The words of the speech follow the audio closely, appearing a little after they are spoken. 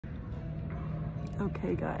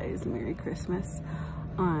Okay guys, Merry Christmas.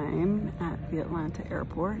 I'm at the Atlanta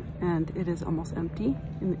airport and it is almost empty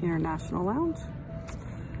in the International Lounge.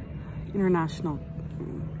 International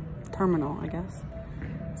Terminal, I guess.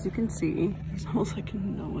 As you can see, there's almost like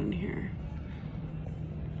no one here.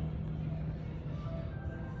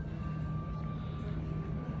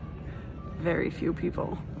 Very few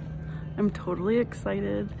people. I'm totally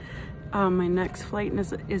excited. My next flight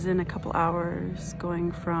is in a couple hours,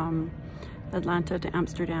 going from Atlanta to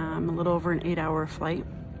Amsterdam, a little over an 8-hour flight.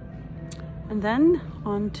 And then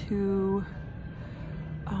on to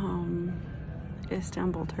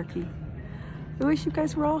Istanbul, Turkey. I wish you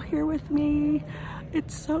guys were all here with me.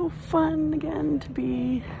 It's so fun again to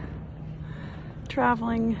be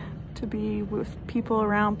traveling, to be with people,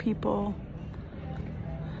 around people,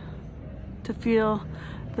 to feel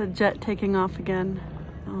the jet taking off again,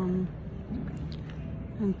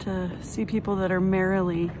 and to see people that are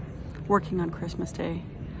merrily working on Christmas Day.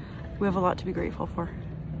 We have a lot to be grateful for.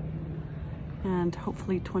 And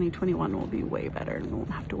hopefully 2021 will be way better and we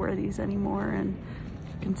won't have to wear these anymore and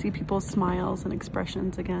you can see people's smiles and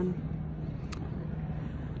expressions again.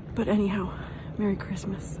 But anyhow, Merry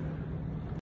Christmas.